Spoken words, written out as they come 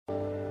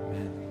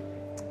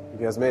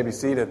You guys may be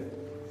seated.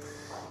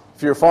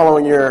 If you're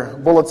following your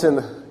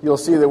bulletin, you'll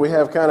see that we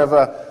have kind of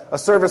a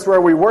service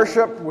where we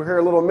worship. We hear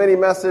a little mini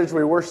message.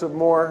 We worship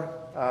more,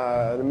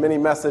 a mini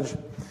message.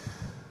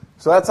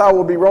 So that's how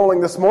we'll be rolling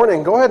this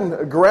morning. Go ahead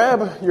and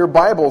grab your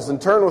Bibles and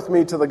turn with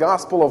me to the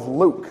Gospel of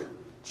Luke,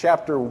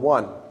 chapter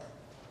 1.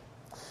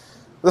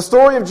 The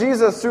story of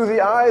Jesus through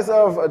the eyes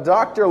of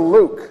Dr.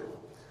 Luke.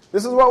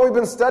 This is what we've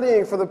been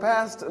studying for the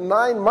past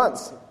 9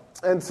 months.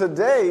 And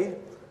today,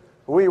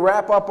 we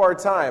wrap up our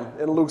time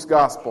in Luke's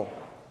Gospel.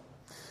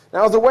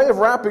 Now, as a way of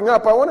wrapping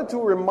up, I wanted to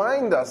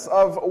remind us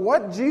of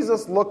what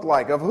Jesus looked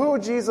like, of who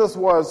Jesus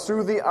was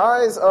through the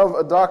eyes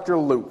of Dr.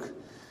 Luke.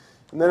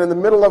 And then in the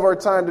middle of our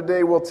time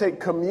today, we'll take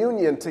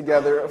communion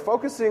together,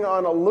 focusing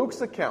on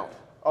Luke's account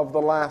of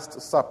the Last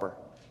Supper.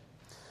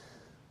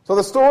 So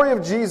the story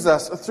of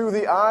Jesus through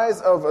the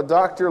eyes of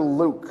Dr.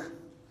 Luke.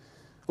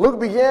 Luke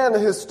began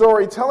his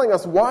story telling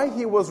us why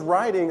he was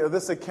writing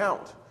this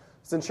account.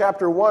 It's in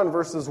chapter 1,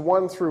 verses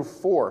 1 through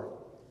 4.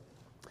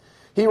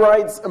 He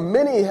writes,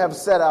 "Many have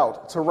set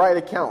out to write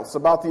accounts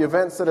about the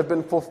events that have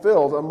been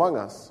fulfilled among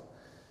us.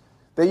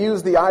 They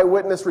use the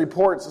eyewitness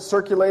reports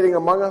circulating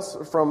among us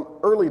from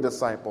early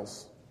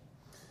disciples.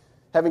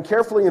 Having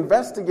carefully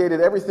investigated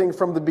everything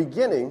from the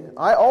beginning,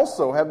 I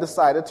also have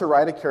decided to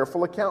write a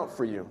careful account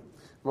for you,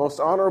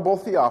 most honorable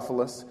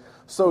Theophilus,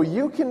 so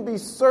you can be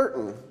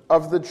certain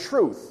of the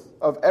truth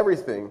of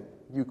everything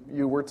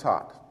you were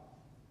taught."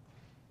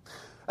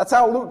 That's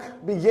how Luke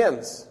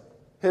begins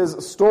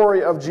his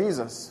story of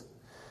Jesus.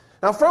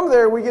 Now from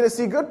there, we get to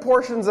see good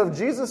portions of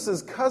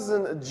Jesus'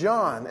 cousin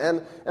John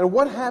and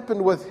what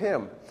happened with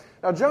him.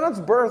 Now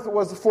John's birth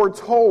was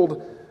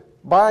foretold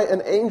by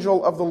an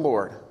angel of the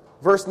Lord.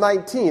 Verse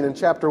 19 in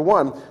chapter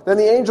 1, "Then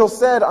the angel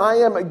said, 'I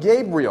am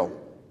Gabriel.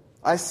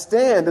 I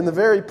stand in the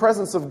very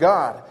presence of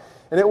God,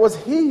 and it was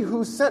he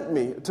who sent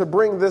me to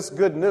bring this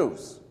good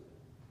news.'"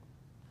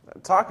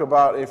 Talk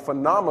about a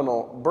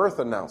phenomenal birth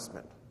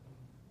announcement.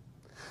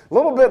 A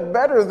little bit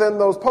better than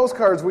those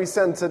postcards we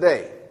send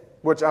today,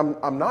 which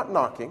I'm not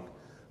knocking,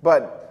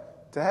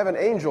 but to have an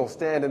angel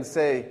stand and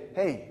say,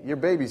 "Hey, your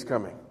baby's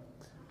coming,"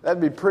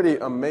 that'd be pretty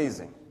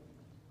amazing.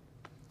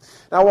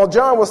 Now, while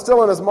John was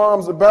still in his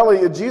mom's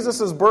belly,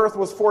 Jesus' birth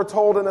was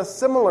foretold in a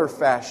similar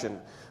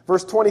fashion.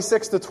 Verse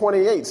 26 to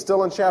 28,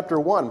 still in chapter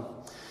 1.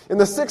 "In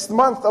the 6th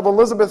month of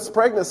Elizabeth's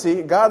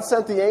pregnancy, God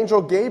sent the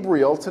angel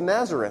Gabriel to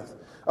Nazareth,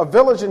 a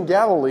village in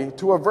Galilee,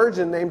 to a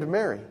virgin named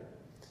Mary.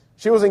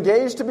 She was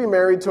engaged to be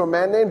married to a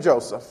man named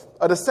Joseph,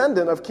 a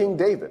descendant of King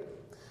David.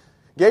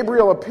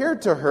 Gabriel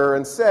appeared to her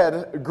and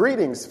said,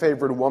 'Greetings,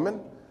 favored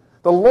woman.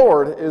 The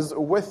Lord is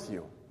with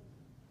you.'"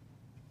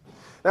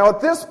 Now at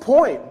this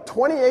point,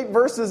 28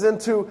 verses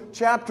into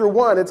chapter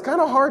 1, it's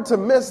kind of hard to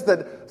miss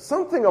that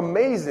something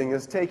amazing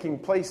is taking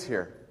place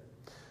here.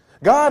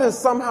 God is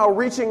somehow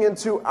reaching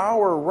into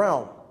our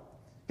realm.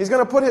 He's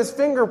going to put his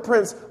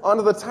fingerprints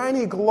onto the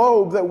tiny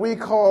globe that we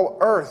call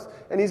Earth,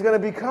 and he's going to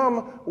become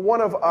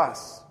one of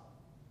us.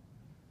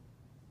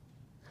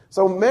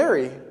 So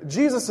Mary,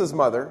 Jesus'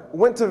 mother,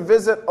 went to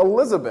visit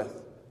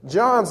Elizabeth,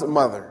 John's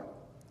mother.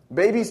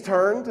 Babies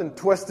turned and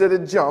twisted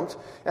and jumped,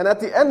 and at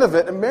the end of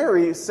it,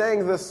 Mary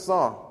sang this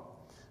song.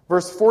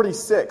 Verse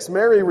 46,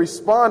 Mary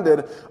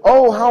responded,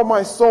 "Oh, how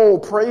my soul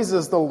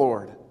praises the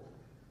Lord,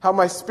 how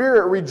my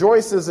spirit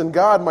rejoices in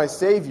God my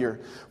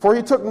Savior, for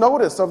he took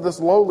notice of this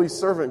lowly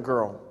servant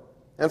girl.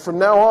 And from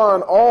now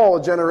on, all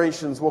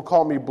generations will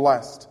call me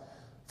blessed,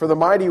 for the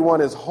Mighty One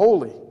is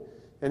holy,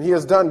 and he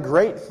has done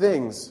great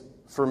things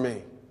for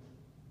me."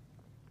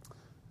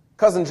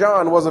 Cousin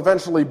John was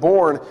eventually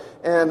born,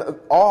 and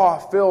awe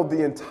filled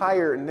the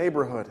entire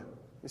neighborhood.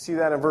 You see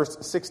that in verse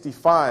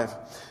 65.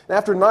 And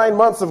after 9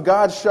 months of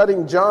God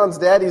shutting John's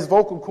daddy's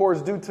vocal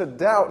cords due to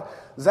doubt,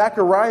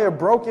 Zechariah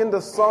broke into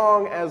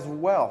song as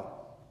well.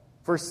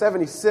 Verse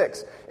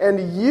 76, "And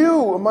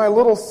you, my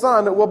little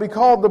son, will be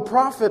called the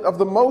prophet of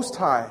the Most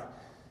High,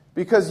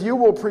 because you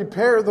will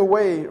prepare the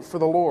way for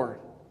the Lord."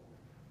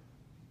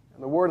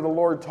 The word of the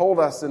Lord told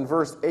us in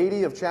verse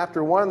 80 of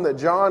chapter 1 that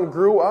John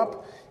grew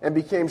up and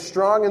became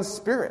strong in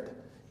spirit,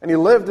 and he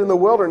lived in the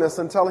wilderness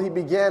until he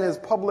began his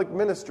public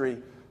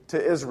ministry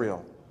to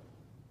Israel.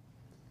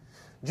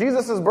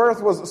 Jesus'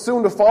 birth was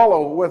soon to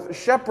follow, with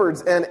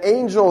shepherds and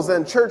angels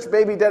and church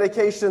baby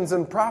dedications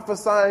and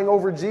prophesying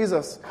over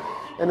Jesus.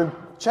 And in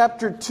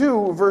chapter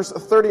 2, verse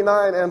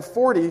 39 and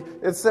 40,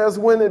 it says,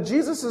 "When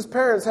Jesus'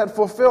 parents had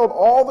fulfilled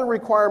all the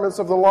requirements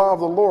of the law of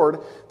the Lord,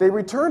 they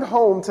returned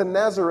home to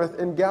Nazareth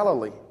in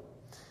Galilee.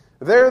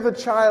 There the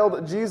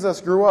child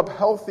Jesus grew up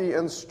healthy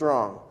and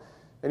strong,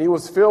 and he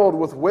was filled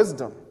with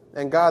wisdom,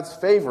 and God's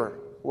favor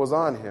was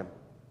on him."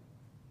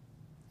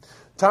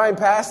 Time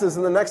passes,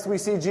 and the next we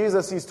see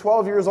Jesus, he's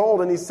 12 years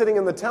old, and he's sitting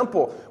in the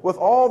temple with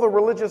all the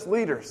religious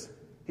leaders.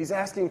 He's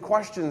asking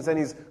questions, and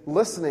he's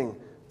listening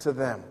to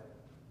them.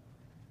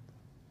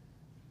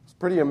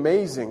 Pretty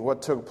amazing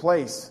what took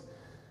place.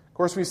 Of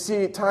course, we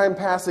see time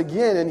pass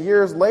again, and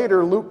years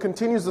later, Luke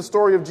continues the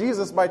story of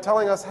Jesus by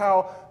telling us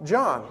how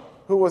John,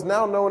 who was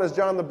now known as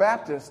John the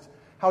Baptist,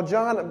 how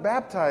John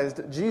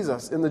baptized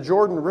Jesus in the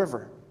Jordan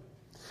River.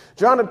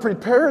 John had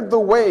prepared the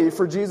way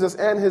for Jesus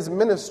and his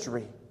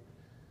ministry.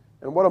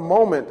 And what a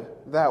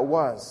moment that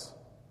was.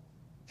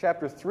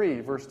 Chapter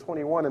 3, verse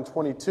 21 and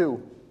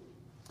 22.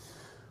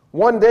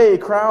 One day,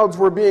 crowds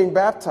were being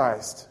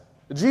baptized.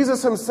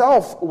 Jesus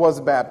himself was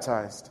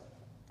baptized.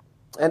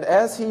 And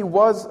as he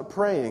was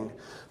praying,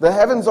 the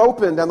heavens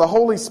opened, and the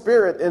Holy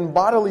Spirit in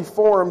bodily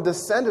form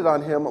descended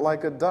on him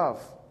like a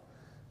dove.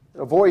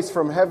 A voice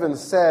from heaven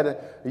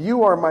said,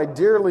 "You are my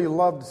dearly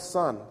loved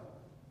Son,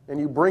 and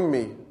you bring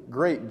me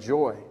great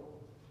joy."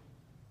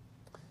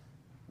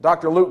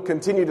 Dr. Luke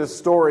continued his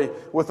story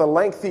with a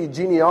lengthy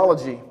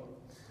genealogy,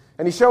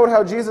 and he showed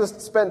how Jesus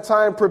spent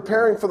time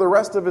preparing for the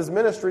rest of his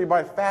ministry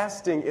by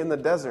fasting in the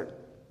desert.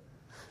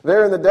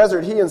 There in the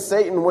desert, he and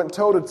Satan went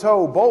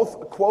toe-to-toe,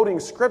 both quoting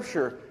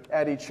Scripture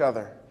at each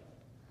other.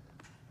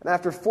 And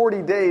after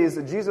 40 days,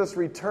 Jesus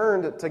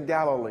returned to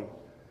Galilee,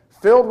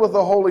 filled with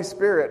the Holy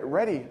Spirit,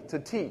 ready to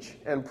teach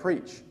and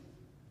preach.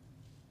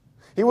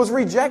 He was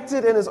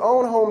rejected in his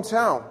own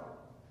hometown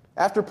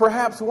after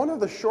perhaps one of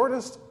the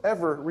shortest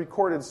ever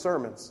recorded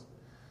sermons.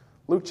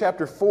 Luke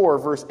chapter 4,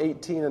 verse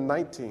 18 and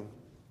 19.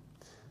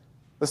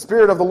 "The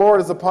Spirit of the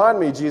Lord is upon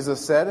me," Jesus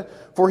said,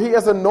 "for he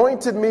has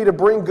anointed me to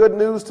bring good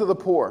news to the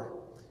poor.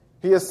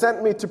 He has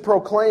sent me to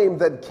proclaim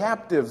that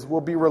captives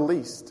will be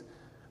released,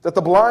 that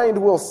the blind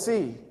will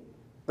see,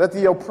 that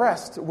the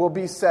oppressed will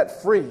be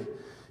set free,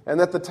 and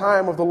that the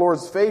time of the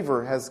Lord's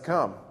favor has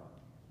come."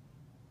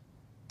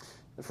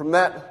 And from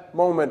that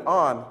moment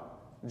on,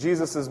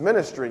 Jesus'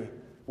 ministry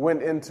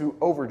went into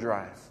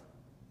overdrive.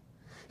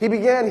 He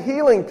began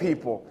healing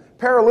people,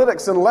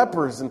 paralytics and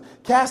lepers, and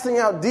casting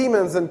out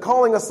demons and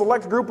calling a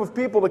select group of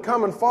people to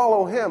come and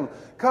follow him.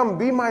 "Come,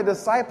 be my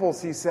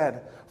disciples," he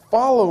said.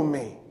 "Follow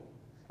me."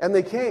 And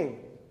they came.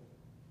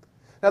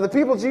 Now, the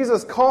people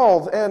Jesus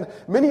called and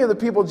many of the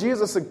people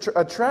Jesus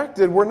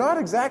attracted were not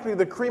exactly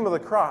the cream of the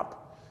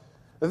crop.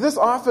 This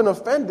often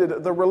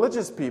offended the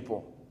religious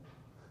people.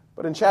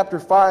 But in chapter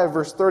 5,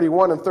 verse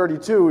 31 and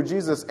 32,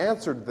 Jesus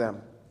answered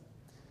them.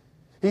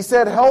 He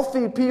said,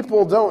 "Healthy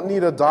people don't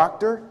need a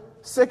doctor,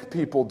 sick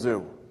people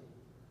do.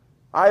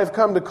 I have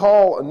come to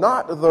call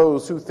not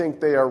those who think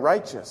they are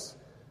righteous,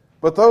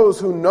 but those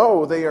who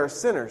know they are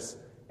sinners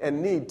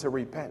and need to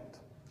repent."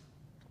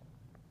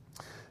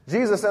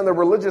 Jesus and the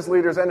religious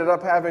leaders ended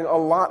up having a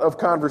lot of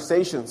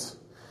conversations.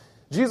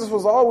 Jesus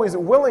was always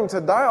willing to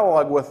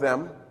dialogue with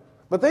them,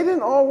 but they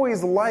didn't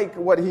always like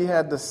what he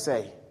had to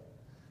say.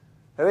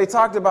 And they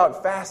talked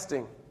about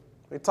fasting.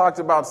 They talked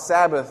about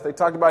Sabbath. They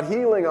talked about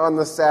healing on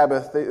the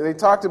Sabbath. They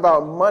talked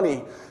about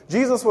money.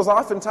 Jesus was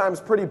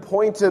oftentimes pretty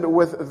pointed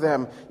with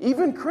them,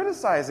 even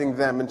criticizing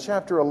them in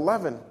chapter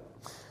 11.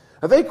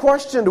 They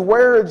questioned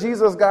where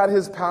Jesus got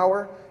his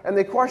power, and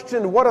they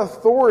questioned what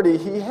authority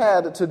he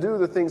had to do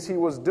the things he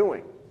was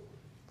doing.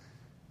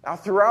 Now,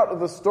 throughout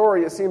the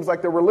story, it seems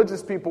like the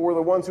religious people were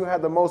the ones who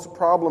had the most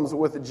problems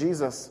with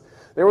Jesus.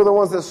 They were the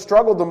ones that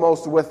struggled the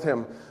most with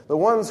him, the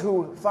ones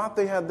who thought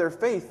they had their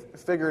faith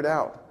figured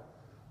out,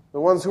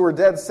 the ones who were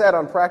dead set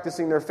on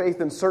practicing their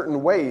faith in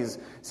certain ways.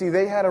 See,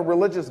 they had a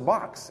religious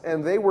box,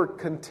 and they were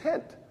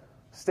content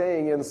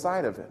staying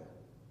inside of it.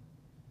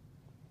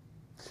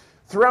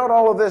 Throughout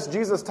all of this,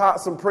 Jesus taught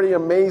some pretty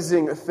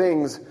amazing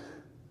things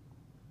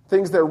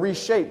that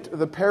reshaped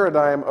the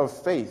paradigm of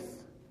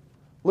faith.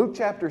 Luke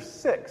chapter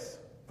 6,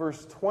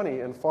 verse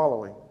 20 and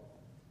following.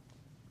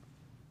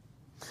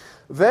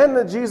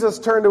 "Then Jesus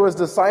turned to his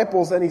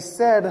disciples and he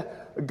said,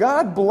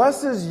 'God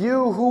blesses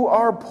you who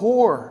are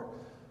poor,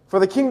 for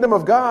the kingdom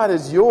of God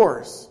is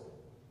yours.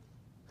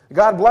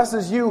 God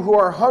blesses you who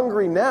are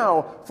hungry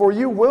now, for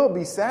you will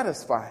be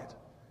satisfied.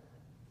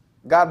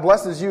 God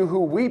blesses you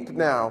who weep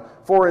now,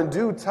 for in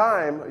due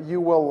time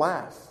you will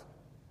laugh.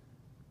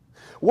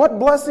 What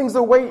blessings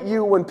await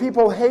you when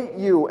people hate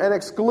you and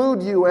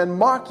exclude you and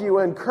mock you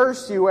and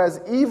curse you as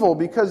evil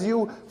because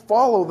you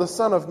follow the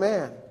Son of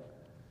Man?'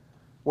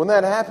 When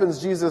that happens,"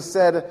 Jesus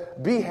said,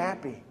 "be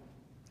happy.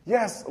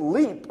 Yes,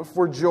 leap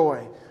for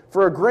joy,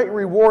 for a great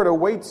reward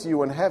awaits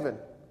you in heaven.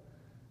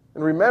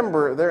 And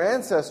remember, their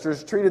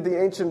ancestors treated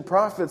the ancient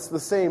prophets the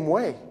same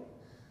way."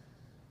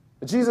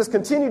 Jesus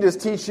continued his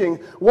teaching,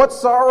 "What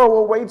sorrow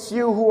awaits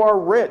you who are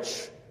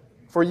rich,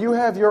 for you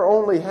have your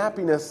only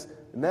happiness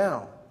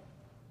now.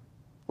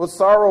 What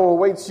sorrow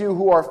awaits you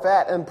who are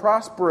fat and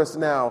prosperous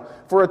now,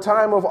 for a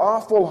time of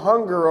awful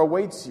hunger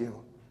awaits you.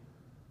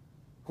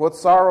 What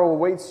sorrow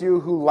awaits you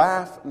who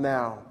laugh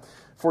now,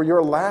 for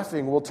your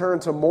laughing will turn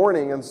to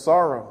mourning and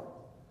sorrow.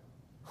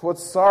 What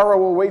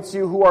sorrow awaits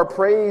you who are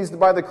praised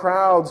by the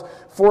crowds,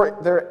 for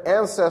their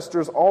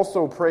ancestors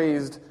also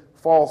praised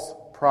false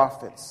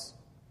prophets."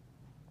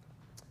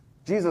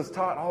 Jesus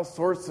taught all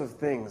sorts of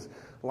things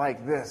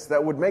like this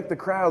that would make the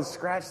crowds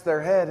scratch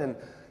their head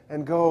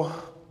and go,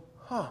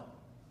 huh.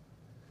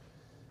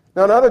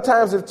 Now, in other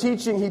times of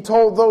teaching, he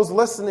told those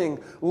listening,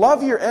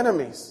 "Love your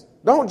enemies.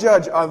 Don't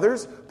judge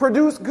others.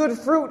 Produce good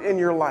fruit in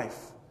your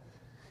life."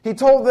 He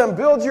told them,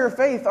 "Build your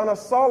faith on a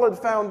solid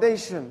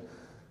foundation.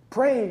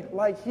 Pray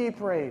like he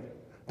prayed.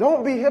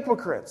 Don't be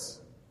hypocrites."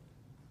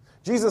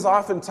 Jesus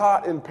often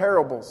taught in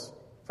parables.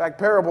 In fact,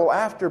 parable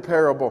after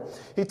parable.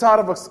 He taught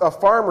of a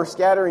farmer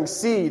scattering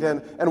seed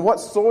and what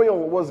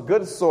soil was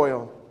good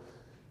soil.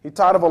 He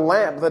taught of a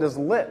lamp that is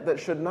lit that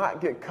should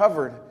not get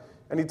covered.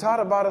 And he taught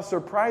about a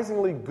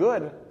surprisingly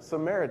good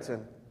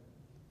Samaritan.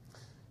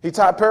 He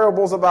taught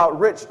parables about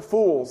rich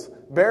fools,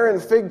 barren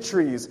fig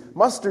trees,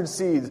 mustard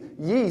seeds,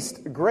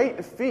 yeast,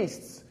 great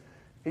feasts.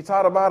 He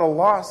taught about a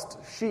lost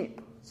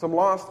sheep, some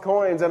lost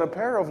coins, and a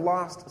pair of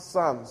lost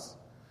sons.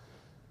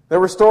 There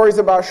were stories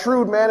about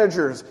shrewd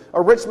managers,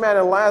 a rich man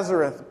and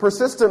Lazarus,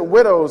 persistent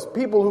widows,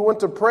 people who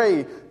went to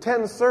pray,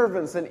 10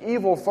 servants, and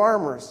evil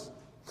farmers.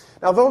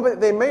 Now, though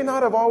they may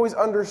not have always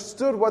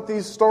understood what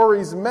these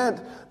stories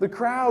meant, the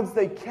crowds,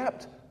 they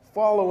kept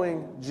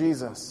following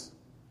Jesus.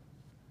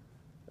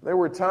 There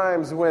were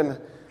times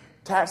when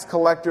tax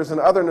collectors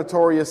and other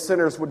notorious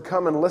sinners would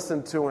come and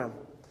listen to him.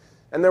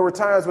 And there were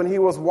times when he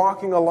was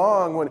walking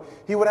along, when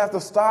he would have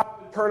to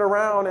stop, turn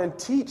around, and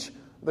teach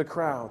the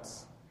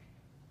crowds.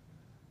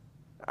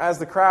 As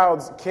the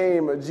crowds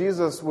came,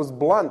 Jesus was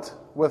blunt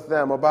with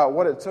them about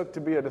what it took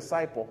to be a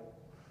disciple.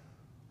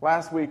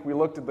 Last week we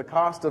looked at the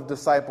cost of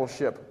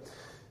discipleship.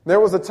 There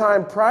was a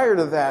time prior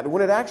to that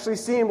when it actually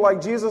seemed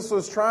like Jesus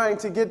was trying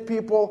to get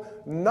people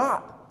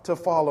not to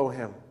follow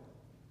him.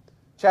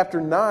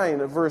 Chapter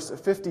 9, verse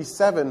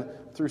 57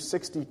 through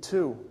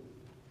 62.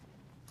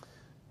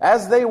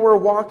 As they were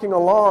walking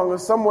along,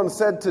 someone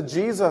said to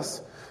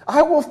Jesus,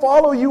 "I will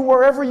follow you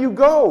wherever you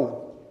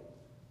go."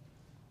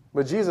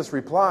 But Jesus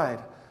replied,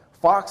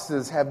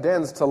 "Foxes have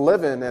dens to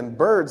live in, and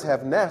birds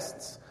have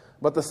nests,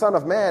 but the Son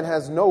of Man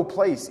has no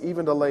place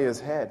even to lay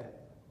his head."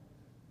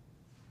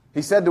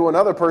 He said to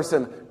another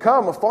person,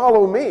 "Come,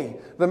 follow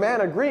me." The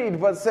man agreed,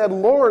 but said,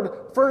 "Lord,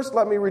 first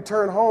let me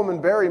return home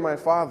and bury my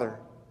father."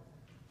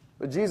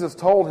 But Jesus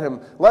told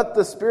him, "Let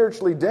the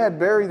spiritually dead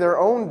bury their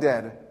own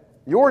dead.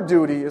 Your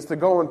duty is to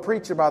go and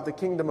preach about the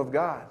kingdom of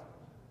God."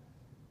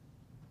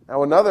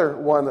 Now another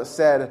one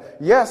said,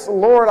 "Yes,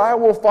 Lord, I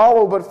will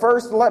follow, but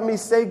first let me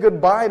say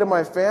goodbye to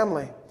my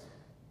family."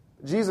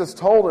 Jesus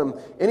told him,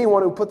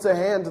 "Anyone who puts a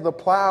hand to the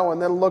plow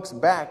and then looks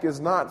back is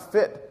not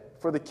fit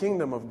for the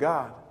kingdom of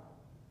God."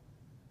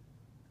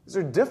 These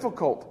are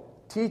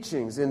difficult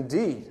teachings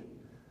indeed.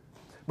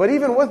 But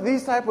even with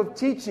these type of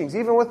teachings,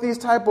 even with these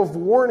type of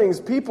warnings,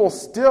 people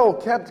still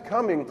kept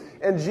coming,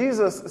 and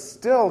Jesus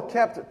still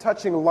kept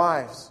touching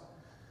lives.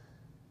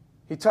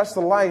 He touched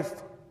the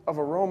life of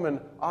a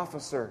Roman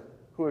officer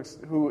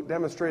who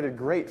demonstrated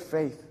great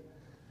faith.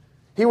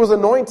 He was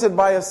anointed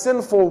by a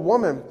sinful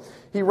woman.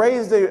 He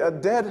raised a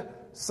dead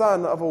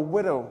son of a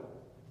widow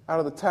out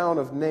of the town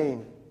of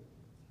Nain.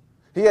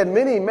 He had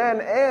many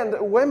men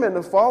and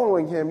women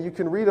following him. You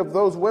can read of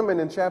those women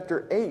in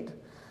chapter 8.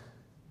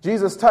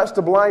 Jesus touched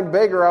a blind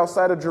beggar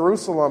outside of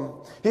Jerusalem.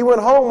 He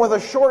went home with a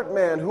short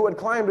man who had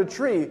climbed a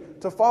tree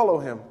to follow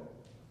him.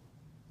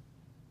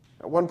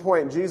 At one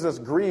point, Jesus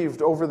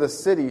grieved over the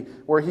city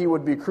where he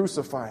would be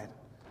crucified,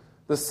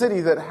 the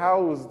city that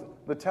housed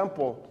the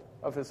temple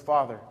of his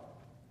Father.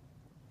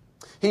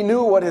 He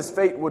knew what his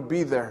fate would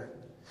be there,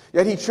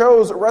 yet he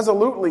chose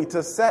resolutely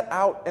to set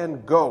out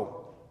and go.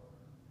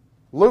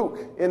 Luke,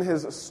 in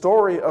his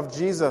story of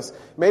Jesus,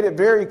 made it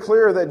very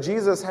clear that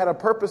Jesus had a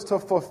purpose to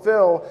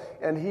fulfill,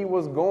 and he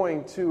was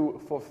going to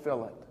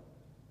fulfill it.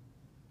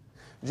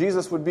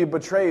 Jesus would be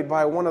betrayed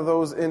by one of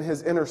those in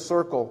his inner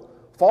circle,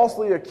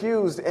 falsely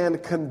accused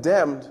and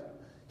condemned.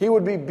 He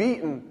would be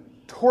beaten,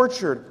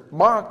 tortured,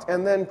 mocked,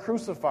 and then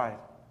crucified.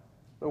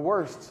 The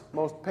worst,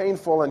 most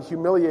painful, and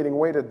humiliating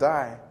way to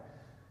die.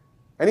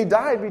 And he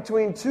died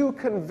between two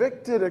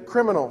convicted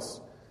criminals.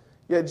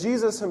 Yet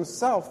Jesus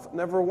himself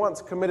never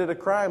once committed a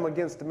crime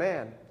against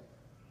man,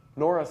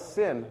 nor a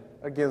sin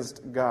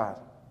against God.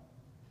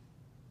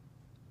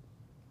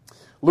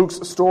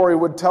 Luke's story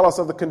would tell us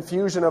of the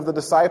confusion of the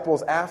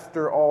disciples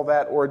after all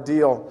that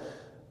ordeal.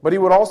 But he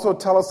would also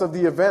tell us of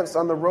the events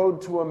on the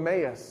road to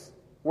Emmaus,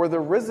 where the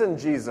risen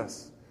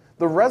Jesus,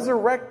 the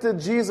resurrected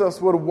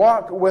Jesus, would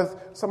walk with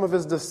some of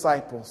his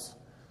disciples.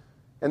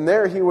 And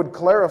there he would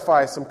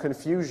clarify some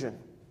confusion.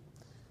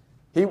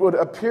 He would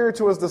appear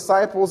to his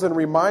disciples and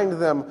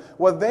remind them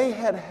what they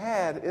had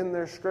had in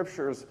their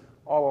scriptures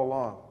all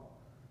along.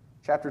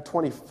 Chapter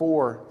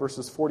 24,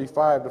 verses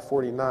 45 to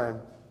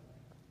 49.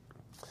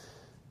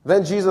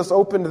 Then Jesus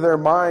opened their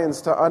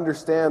minds to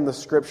understand the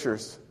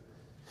scriptures.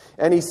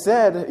 And he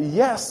said,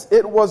 "Yes,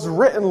 it was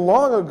written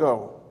long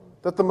ago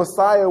that the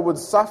Messiah would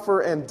suffer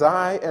and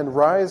die and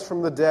rise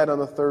from the dead on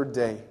the third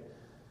day.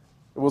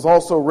 It was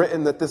also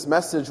written that this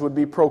message would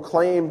be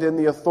proclaimed in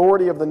the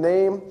authority of the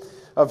name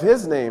of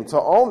his name to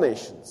all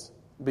nations,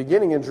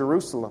 beginning in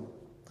Jerusalem.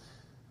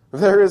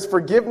 There is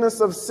forgiveness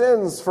of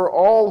sins for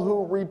all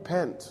who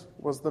repent,"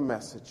 was the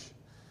message.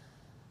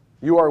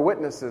 "You are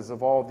witnesses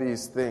of all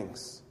these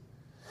things.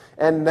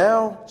 And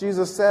now,"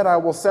 Jesus said, "I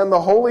will send the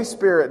Holy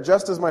Spirit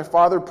just as my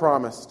Father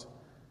promised.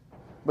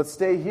 But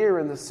stay here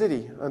in the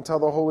city until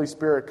the Holy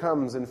Spirit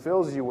comes and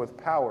fills you with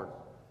power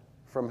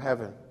from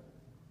heaven."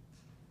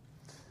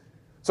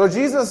 So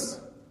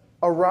Jesus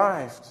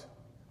arrived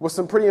with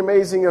some pretty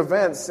amazing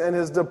events, and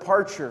his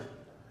departure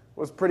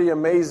was pretty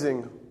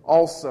amazing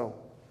also.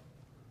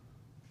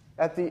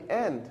 At the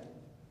end,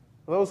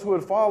 those who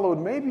had followed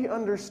maybe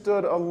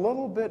understood a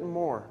little bit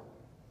more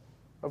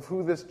of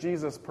who this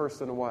Jesus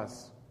person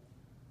was.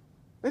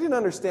 They didn't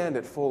understand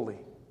it fully.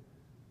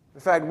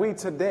 In fact, we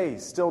today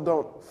still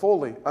don't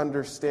fully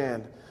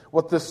understand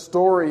what this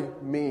story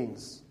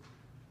means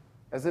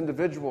as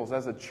individuals,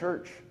 as a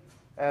church,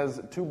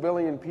 as 2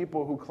 billion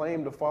people who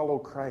claim to follow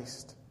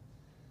Christ.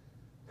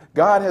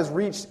 God has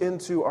reached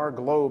into our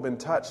globe and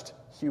touched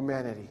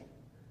humanity.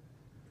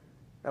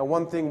 Now,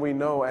 one thing we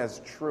know as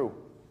true,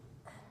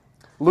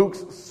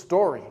 Luke's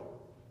story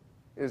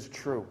is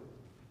true.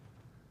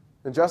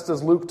 And just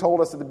as Luke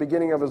told us at the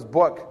beginning of his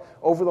book,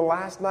 over the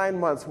last 9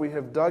 months we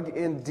have dug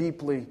in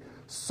deeply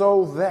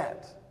so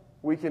that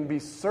we can be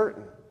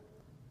certain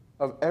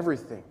of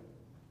everything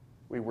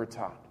we were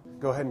taught.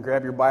 Go ahead and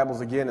grab your Bibles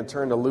again and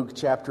turn to Luke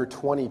chapter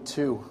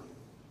 22.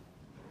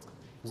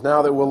 It's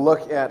now that we'll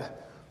look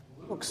at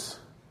Luke's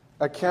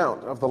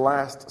account of the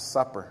Last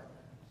Supper.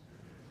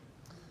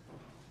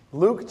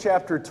 Luke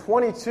chapter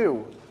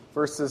 22,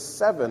 verses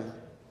 7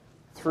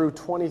 through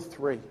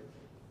 23.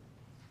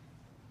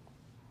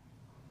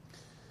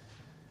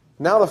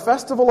 Now the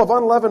festival of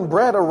unleavened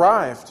bread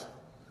arrived,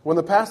 when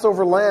the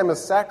Passover lamb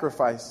is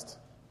sacrificed.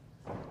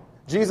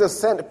 Jesus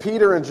sent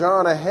Peter and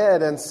John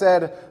ahead and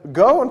said,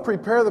 "Go and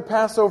prepare the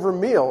Passover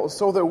meal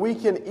so that we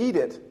can eat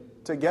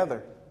it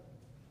together."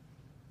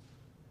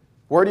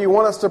 "Where do you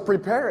want us to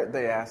prepare it?"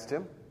 they asked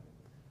him.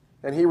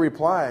 And he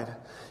replied,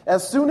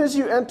 "As soon as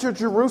you enter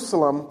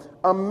Jerusalem,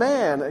 a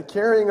man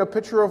carrying a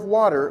pitcher of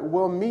water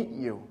will meet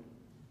you.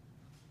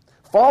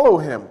 Follow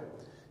him.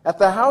 At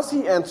the house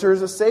he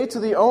enters, say to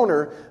the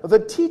owner, 'The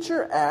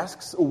teacher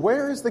asks,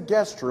 where is the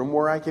guest room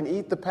where I can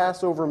eat the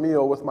Passover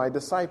meal with my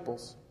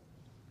disciples?'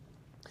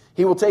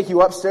 He will take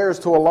you upstairs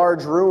to a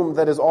large room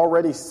that is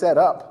already set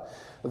up.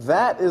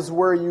 That is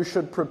where you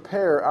should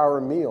prepare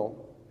our meal."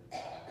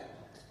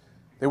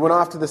 They went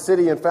off to the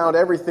city and found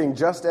everything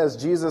just as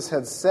Jesus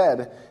had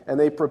said, and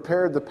they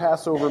prepared the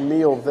Passover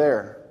meal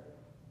there.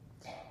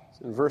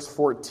 In verse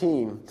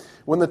 14,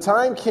 when the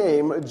time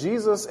came,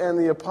 Jesus and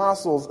the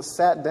apostles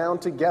sat down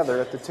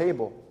together at the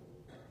table.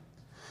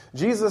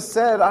 Jesus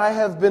said, "I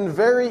have been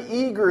very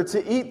eager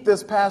to eat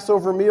this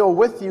Passover meal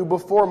with you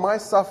before my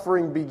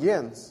suffering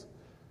begins.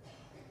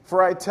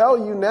 For I tell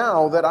you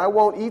now that I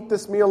won't eat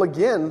this meal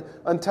again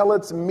until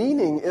its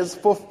meaning is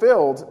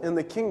fulfilled in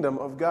the kingdom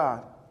of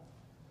God."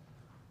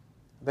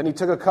 Then he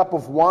took a cup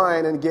of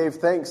wine and gave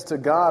thanks to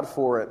God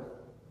for it.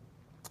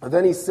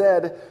 Then he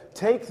said,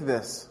 "Take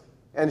this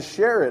and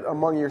share it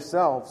among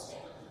yourselves.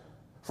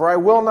 For I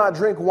will not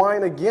drink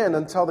wine again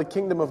until the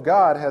kingdom of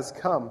God has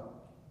come."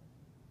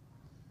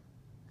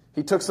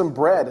 He took some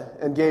bread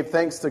and gave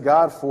thanks to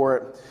God for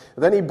it.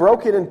 Then he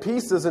broke it in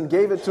pieces and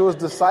gave it to his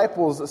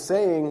disciples,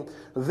 saying,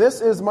 "This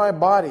is my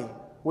body,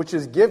 which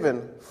is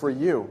given for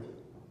you.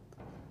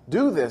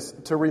 Do this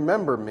to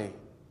remember me."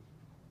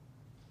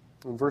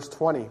 In verse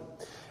 20,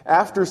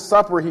 after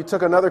supper he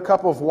took another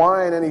cup of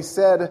wine and he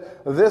said,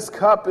 "This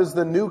cup is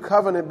the new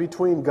covenant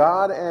between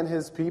God and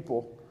his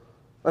people,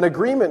 an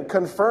agreement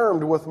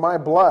confirmed with my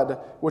blood,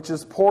 which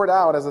is poured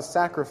out as a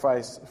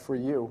sacrifice for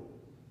you.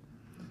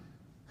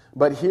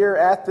 But here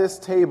at this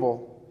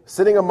table,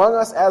 sitting among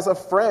us as a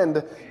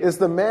friend, is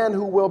the man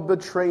who will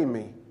betray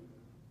me.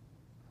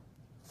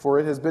 For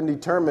it has been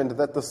determined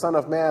that the Son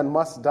of Man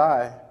must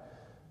die.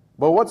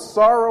 But what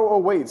sorrow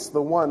awaits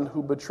the one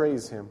who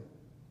betrays him?"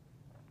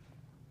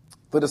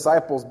 The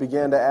disciples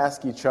began to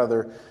ask each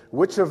other,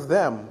 which of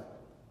them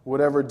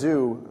would ever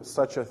do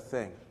such a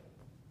thing?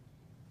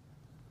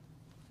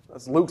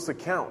 That's Luke's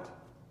account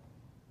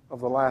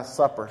of the Last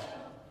Supper.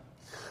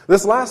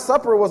 This Last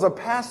Supper was a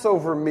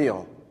Passover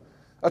meal,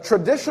 a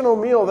traditional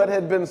meal that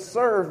had been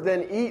served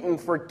and eaten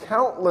for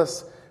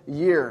countless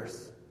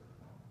years,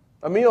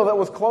 a meal that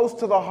was close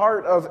to the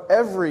heart of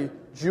every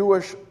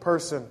Jewish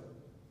person.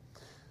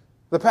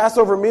 The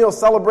Passover meal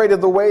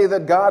celebrated the way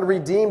that God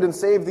redeemed and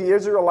saved the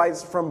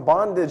Israelites from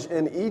bondage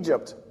in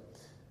Egypt.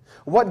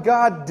 What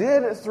God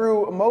did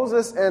through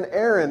Moses and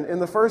Aaron in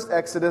the first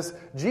Exodus,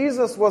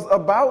 Jesus was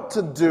about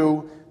to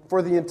do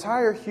for the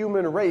entire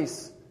human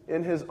race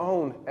in his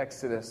own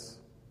Exodus.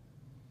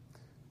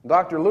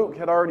 Dr. Luke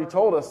had already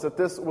told us that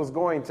this was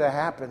going to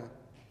happen.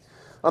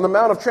 On the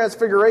Mount of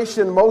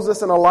Transfiguration,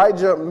 Moses and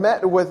Elijah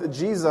met with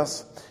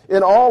Jesus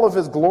in all of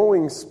his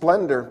glowing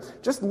splendor.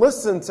 Just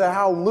listen to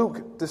how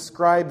Luke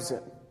describes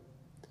it.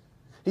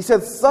 He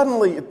said,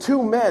 "Suddenly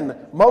 2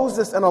 men,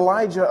 Moses and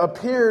Elijah,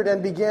 appeared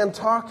and began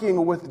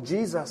talking with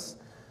Jesus.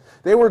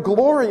 They were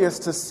glorious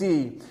to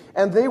see,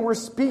 and they were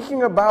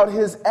speaking about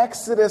his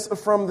exodus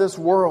from this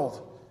world,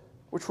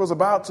 which was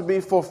about to be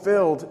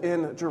fulfilled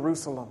in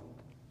Jerusalem."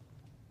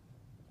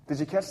 Did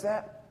you catch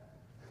that?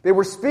 They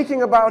were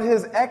speaking about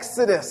his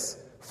exodus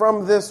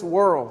from this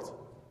world,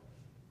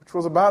 which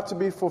was about to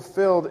be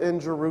fulfilled in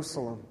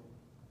Jerusalem.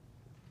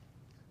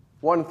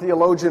 One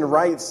theologian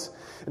writes,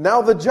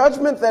 "Now the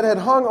judgment that had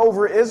hung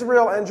over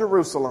Israel and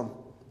Jerusalem,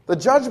 the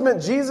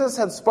judgment Jesus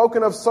had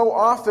spoken of so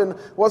often,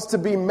 was to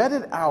be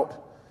meted out.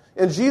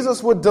 And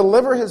Jesus would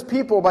deliver his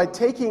people by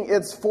taking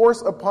its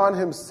force upon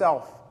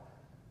himself.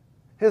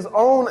 His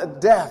own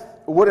death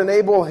would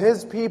enable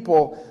his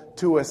people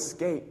to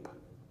escape.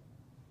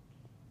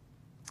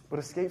 But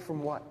escape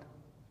from what?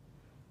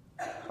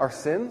 Our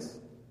sins?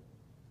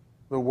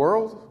 The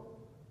world?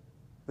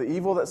 The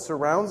evil that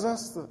surrounds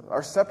us?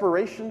 Our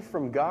separation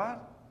from God?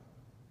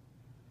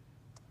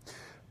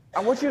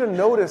 I want you to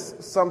notice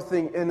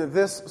something in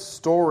this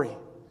story.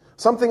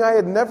 Something I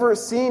had never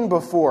seen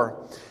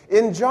before.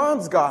 In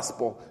John's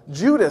Gospel,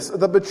 Judas,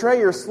 the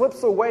betrayer,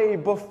 slips away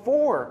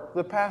before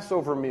the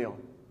Passover meal,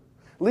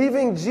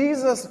 leaving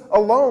Jesus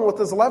alone with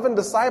his 11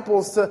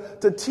 disciples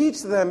to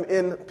teach them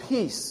in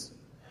peace.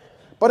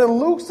 But in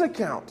Luke's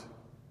account,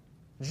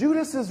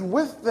 Judas is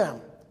with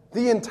them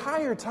the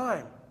entire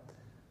time,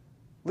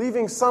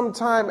 leaving some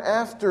time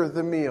after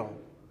the meal,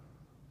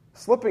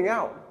 slipping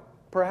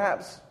out,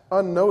 perhaps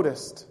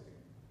unnoticed.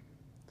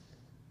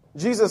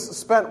 Jesus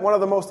spent one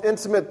of the most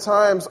intimate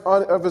times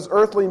of his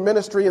earthly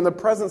ministry in the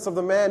presence of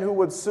the man who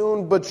would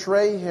soon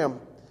betray him,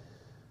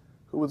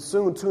 who would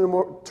soon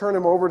turn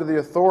him over to the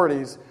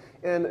authorities.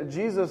 And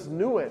Jesus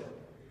knew it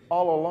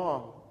all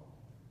along.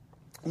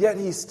 Yet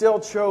he still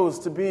chose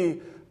to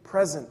be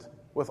present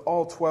with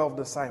all 12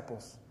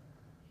 disciples,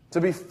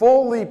 to be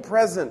fully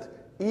present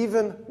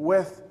even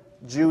with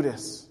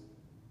Judas.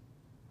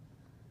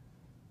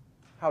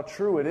 How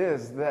true it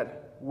is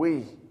that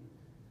we,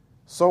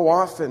 so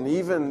often,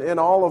 even in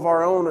all of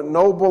our own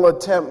noble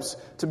attempts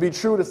to be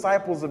true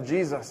disciples of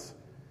Jesus,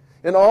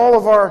 in all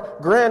of our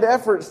grand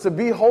efforts to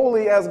be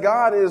holy as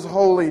God is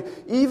holy,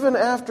 even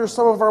after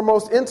some of our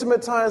most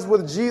intimate times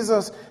with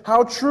Jesus,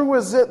 how true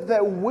is it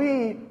that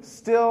we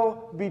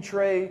still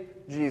betray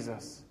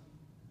Jesus?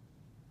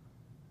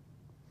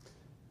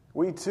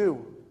 We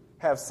too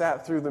have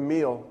sat through the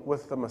meal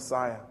with the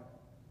Messiah.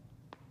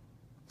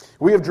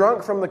 We have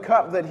drunk from the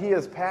cup that he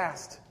has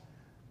passed.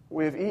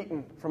 We have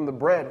eaten from the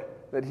bread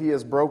that he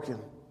has broken.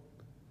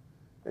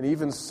 And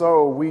even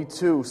so, we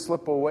too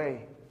slip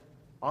away,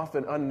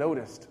 often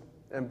unnoticed,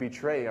 and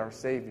betray our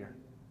Savior.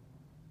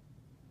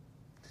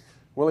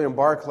 William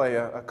Barclay,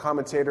 a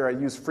commentator I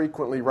use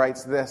frequently,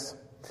 writes this.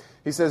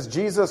 He says,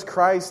 Jesus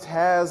Christ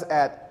has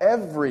at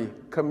every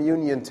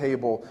communion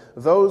table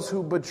those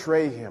who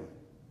betray him.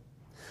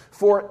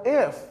 For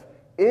if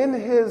in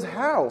his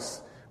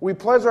house we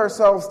pledge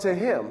ourselves to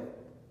him,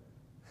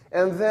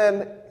 and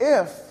then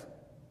if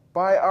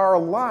by our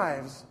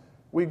lives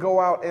we go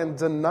out and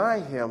deny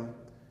him,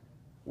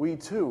 we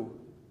too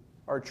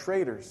are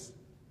traitors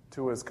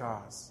to his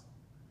cause.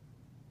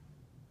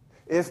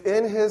 If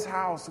in his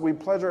house we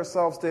pledge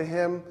ourselves to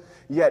him,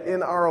 yet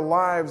in our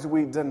lives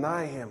we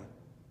deny him,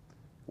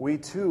 we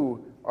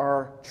too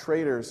are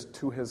traitors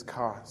to his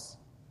cause.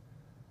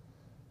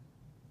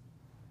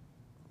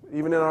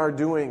 Even in our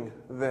doing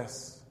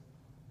this,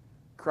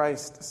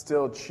 Christ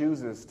still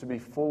chooses to be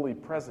fully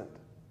present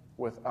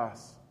with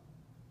us.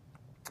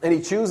 And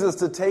he chooses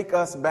to take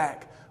us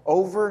back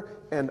over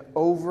and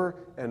over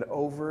and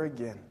over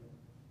again.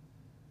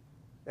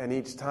 And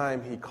each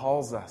time he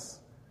calls us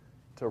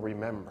to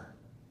remember.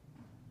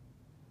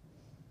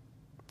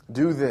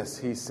 Do this,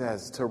 he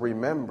says, to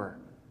remember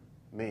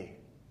me.